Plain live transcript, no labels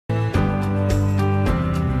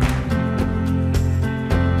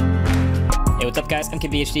What's up guys, I'm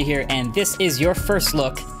KBHD here, and this is your first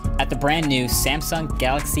look at the brand new Samsung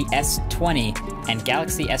Galaxy S20 and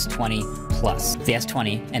Galaxy S20 Plus. The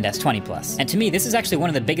S20 and S20 Plus. And to me, this is actually one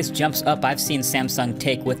of the biggest jumps up I've seen Samsung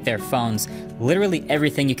take with their phones. Literally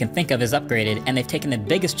everything you can think of is upgraded, and they've taken the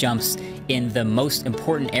biggest jumps in the most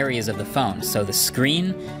important areas of the phone. So the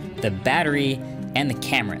screen, the battery, and the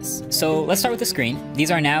cameras. So let's start with the screen.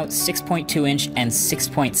 These are now 6.2 inch and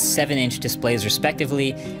 6.7 inch displays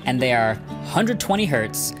respectively, and they are 120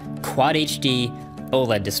 Hz Quad HD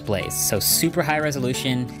OLED displays. So super high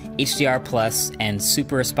resolution, HDR plus, and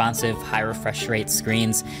super responsive high refresh rate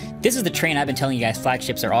screens. This is the train I've been telling you guys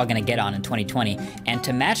flagships are all gonna get on in 2020. And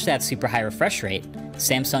to match that super high refresh rate,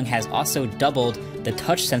 Samsung has also doubled the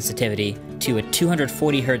touch sensitivity to a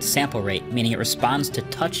 240 Hz sample rate, meaning it responds to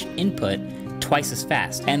touch input twice as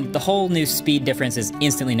fast. And the whole new speed difference is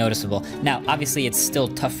instantly noticeable. Now, obviously it's still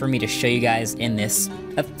tough for me to show you guys in this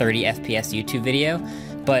a 30 FPS YouTube video,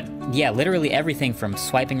 but yeah, literally everything from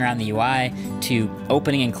swiping around the UI to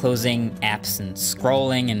opening and closing apps and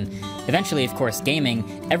scrolling and eventually, of course,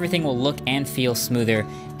 gaming, everything will look and feel smoother.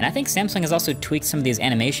 And I think Samsung has also tweaked some of these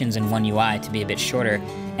animations in One UI to be a bit shorter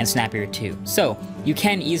and snappier too. So you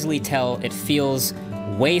can easily tell it feels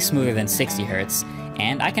way smoother than 60 Hz.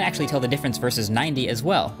 And I can actually tell the difference versus 90 as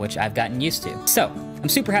well, which I've gotten used to. So, I'm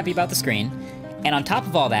super happy about the screen. And on top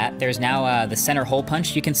of all that, there's now the center hole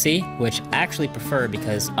punch you can see, which I actually prefer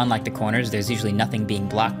because unlike the corners, there's usually nothing being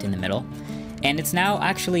blocked in the middle. And it's now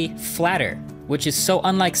actually flatter, which is so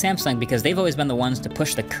unlike Samsung because they've always been the ones to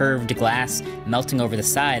push the curved glass melting over the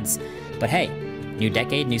sides. But hey, new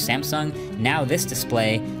decade, new Samsung, now this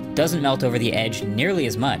display doesn't melt over the edge nearly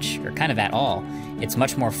as much, or kind of at all. It's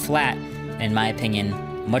much more flat, in my opinion,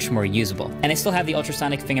 much more usable. And they still have the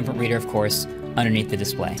ultrasonic fingerprint reader, of course, underneath the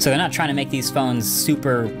display. So they're not trying to make these phones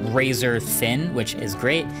super razor thin, which is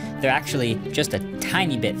great. They're actually just a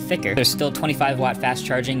tiny bit thicker. There's still 25 watt fast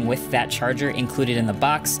charging with that charger included in the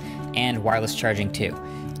box, and wireless charging too.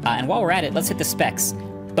 And while we're at it, let's hit the specs.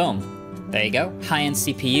 Boom, there you go. High-end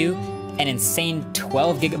CPU, an insane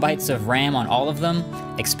 12 gigabytes of RAM on all of them,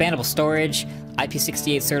 expandable storage,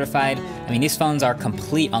 IP68 certified. I mean, these phones are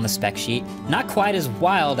complete on the spec sheet. Not quite as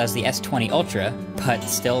wild as the S20 Ultra, but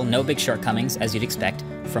still no big shortcomings as you'd expect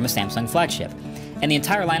from a Samsung flagship. And the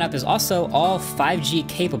entire lineup is also all 5G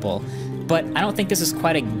capable, but I don't think this is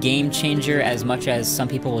quite a game changer as much as some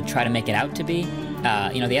people will try to make it out to be.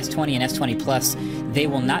 You know, the S20 and S20 Plus, they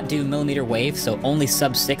will not do millimeter wave, so only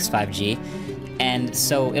sub-6 5G. And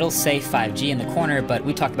so it'll say 5G in the corner, but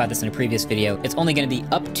we talked about this in a previous video. It's only gonna be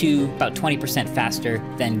up to about 20% faster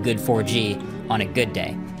than good 4G on a good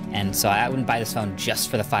day. And so I wouldn't buy this phone just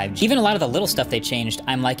for the 5G. Even a lot of the little stuff they changed,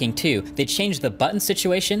 I'm liking too. They changed the button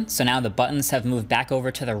situation, so now the buttons have moved back over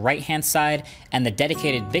to the right-hand side, and the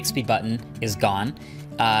dedicated Bixby button is gone.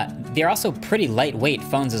 They're also pretty lightweight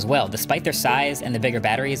phones as well. Despite their size and the bigger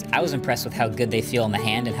batteries, I was impressed with how good they feel in the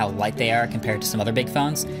hand and how light they are compared to some other big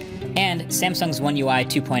phones. And Samsung's One UI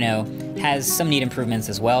 2.0 has some neat improvements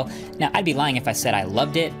as well. Now, I'd be lying if I said I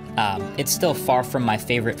loved it. It's still far from my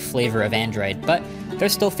favorite flavor of Android, but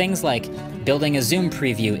there's still things like building a zoom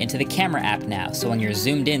preview into the camera app now, so when you're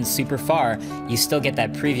zoomed in super far, you still get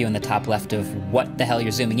that preview in the top left of what the hell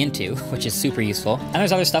you're zooming into, which is super useful. And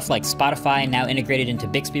there's other stuff like Spotify now integrated into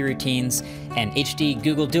Bixby routines, and HD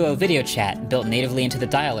Google Duo video chat built natively into the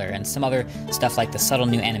dialer, and some other stuff like the subtle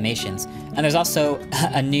new animations. And there's also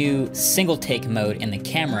a new single take mode in the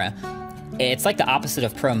camera. It's like the opposite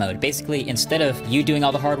of pro mode. Basically, instead of you doing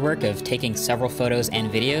all the hard work of taking several photos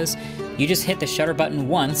and videos, you just hit the shutter button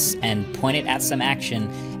once and point it at some action,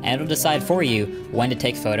 and it'll decide for you when to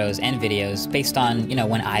take photos and videos based on, you know,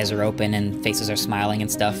 when eyes are open and faces are smiling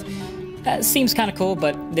and stuff. Seems kind of cool,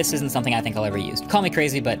 but this isn't something I think I'll ever use. Call me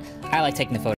crazy, but I like taking the photos.